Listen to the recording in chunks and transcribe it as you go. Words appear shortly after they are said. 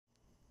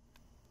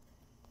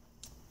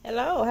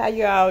Hello, how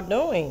you all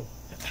doing?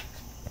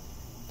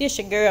 This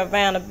your girl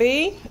Vanna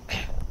B.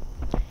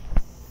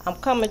 I'm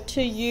coming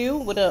to you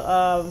with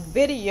a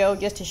video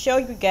just to show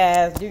you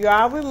guys. Do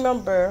y'all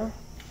remember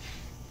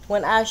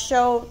when I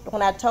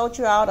told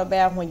you all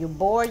about when you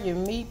boil your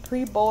meat,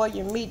 pre-boil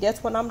your meat?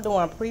 That's what I'm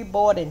doing,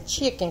 pre-boiling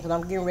chicken, because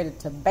I'm getting ready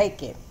to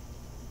bake it.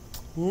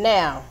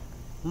 Now,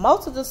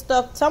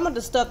 some of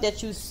the stuff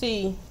that you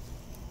see,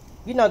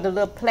 you know, the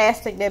little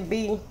plastic that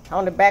be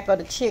on the back of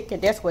the chicken,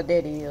 that's what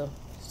that is.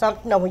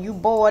 When you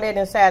boil it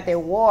inside that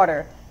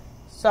water,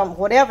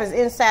 whatever's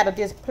inside of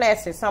this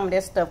plastic, some of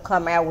that stuff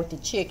come out with the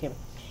chicken.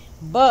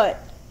 But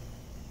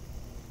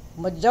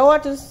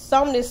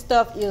some of this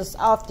stuff is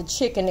off the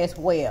chicken as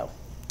well.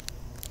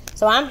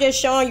 So I'm just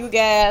showing you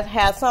guys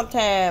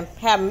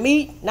how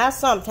meat, not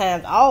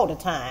sometimes, all the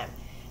time,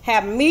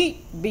 how meat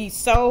be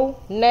so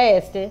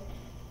nasty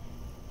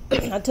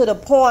to the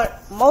point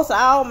most of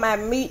all my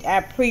meat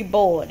I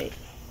pre-boiled it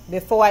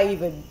before I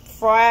even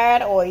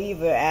fried or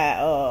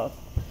even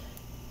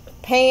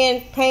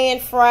pan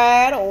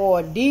fried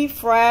or deep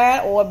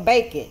fried or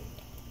bake it.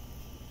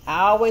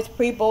 I always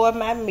pre-boil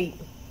my meat.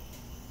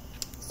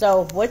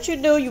 So what you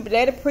do, you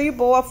let it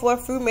pre-boil for a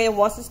few minutes.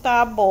 Once it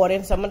start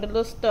boiling, some of the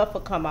little stuff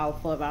will come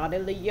off of it, all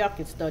that little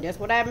yucky stuff. That's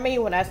what I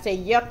mean when I say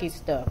yucky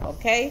stuff,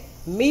 okay?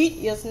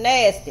 Meat is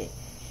nasty.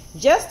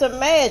 Just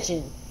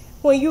imagine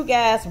when you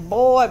guys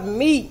boil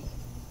meat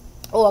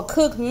or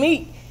cook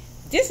meat,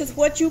 this is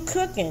what you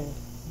cooking.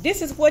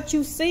 This is what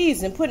you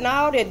season, putting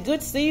all that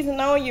good seasoning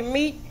on your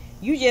meat.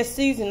 You just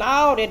season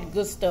all that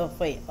good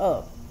stuff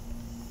up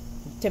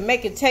to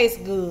make it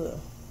taste good.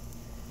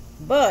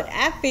 But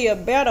I feel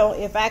better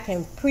if I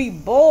can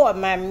pre-boil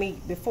my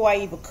meat before I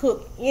even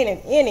cook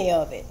any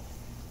of it.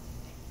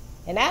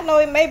 And I know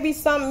it may be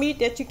some meat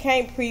that you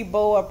can't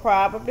pre-boil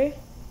probably,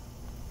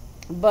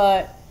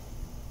 but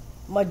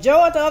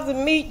majority of the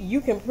meat you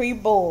can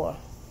pre-boil.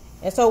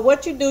 And so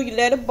what you do, you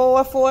let it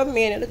boil for a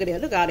minute. Look at that.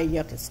 Look at all that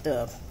yucky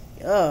stuff.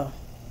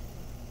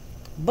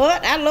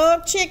 But I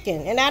love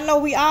chicken, and I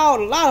know a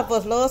lot of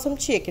us love some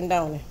chicken,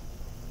 don't we?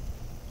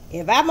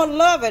 If I'm gonna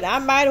love it, I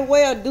might as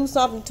well do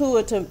something to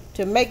it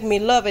to make me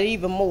love it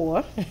even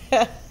more.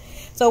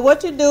 So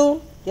what you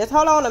do, just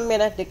hold on a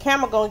minute. The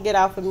camera gonna get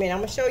off a minute. I'm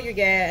gonna show you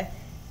guys.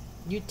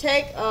 You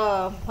take,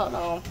 hold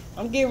on.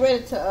 I'm getting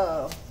ready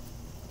to,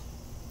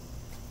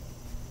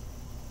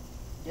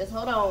 just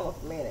hold on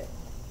a minute.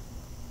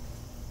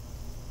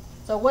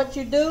 So what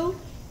you do,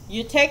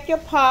 you take your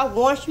pot.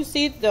 Once you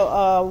see the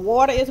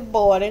water is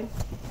boiling,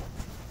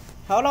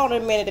 hold on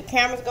a minute. The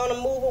camera's going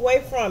to move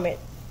away from it.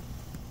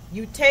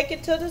 You take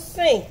it to the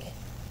sink,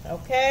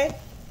 okay?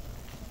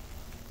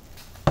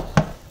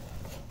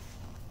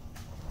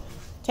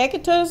 Take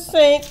it to the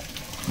sink,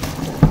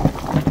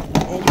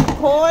 and you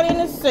pour it in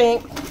the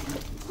sink.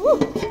 Whew,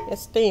 that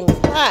steam is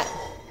hot.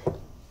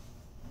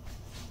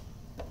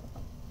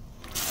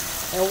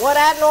 And what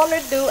I normally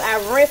do,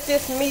 I rinse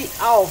this meat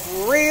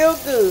off real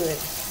good.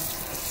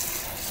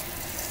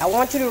 I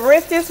want you to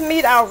rinse this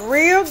meat off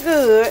real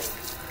good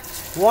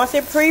once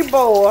it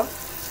pre-boil.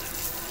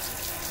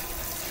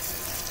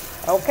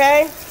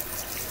 Okay?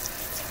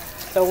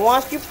 So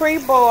once you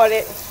pre-boil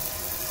it,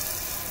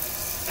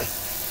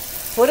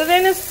 put it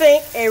in the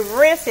sink and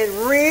rinse it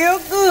real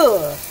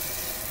good.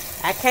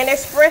 I can't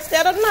express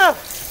that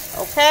enough.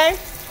 Okay?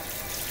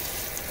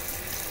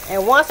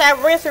 And once I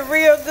rinse it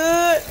real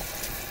good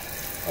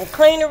and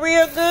clean it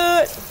real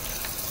good,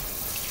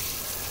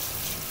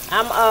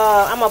 I'm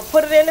gonna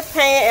put it in the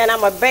pan and I'm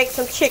gonna bake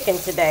some chicken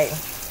today.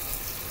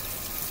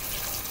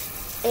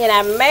 And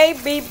I may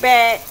be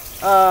back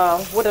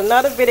with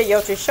another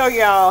video to show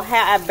y'all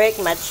how I bake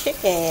my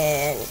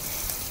chicken.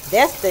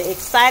 That's the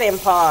exciting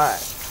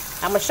part.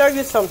 I'm gonna show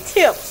you some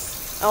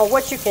tips on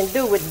what you can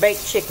do with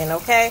baked chicken,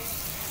 okay?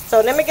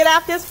 So let me get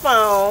off this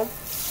phone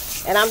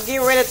and I'm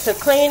getting ready to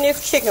clean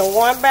this chicken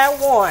one by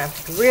one,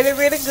 really,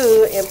 really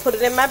good, and put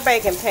it in my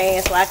baking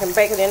pan so I can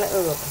bake it in the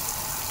oven.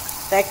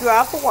 Thank you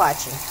all for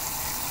watching.